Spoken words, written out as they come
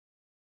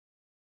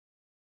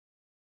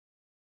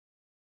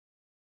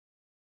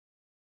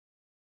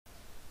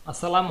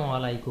Assalamu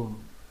Walaikum.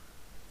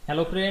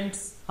 Hello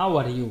friends, how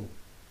are you?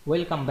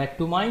 Welcome back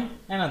to my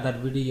another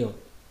video.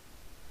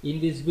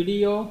 In this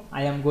video,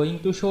 I am going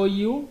to show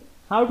you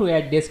how to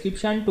add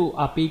description to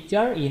a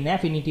picture in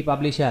Affinity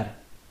Publisher.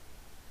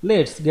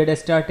 Let's get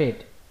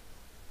started.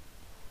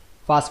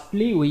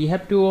 Firstly, we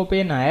have to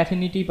open a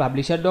Affinity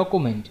Publisher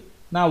document.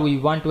 Now we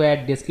want to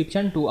add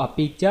description to a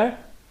picture.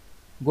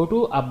 Go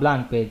to a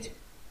blank page.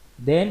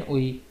 Then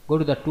we go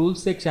to the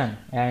Tools section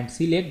and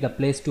select the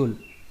Place tool.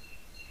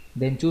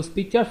 Then choose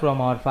picture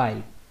from our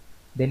file.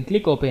 Then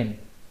click open.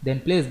 Then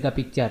place the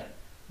picture.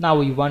 Now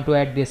we want to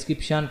add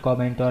description,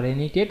 comment or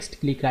any text.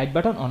 Click right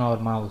button on our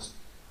mouse.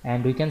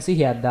 And we can see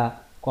here the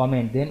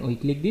comment. Then we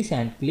click this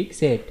and click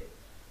set.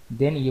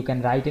 Then you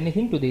can write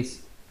anything to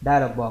this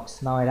dialog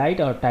box. Now I write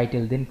our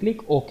title. Then click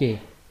OK.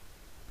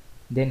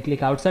 Then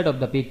click outside of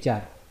the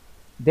picture.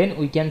 Then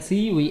we can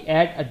see we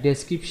add a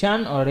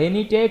description or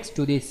any text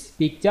to this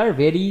picture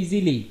very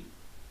easily.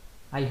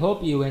 I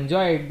hope you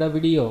enjoyed the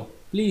video.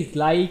 Please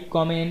like,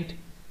 comment,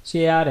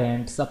 share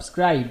and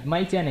subscribe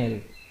my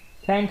channel.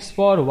 Thanks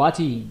for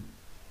watching.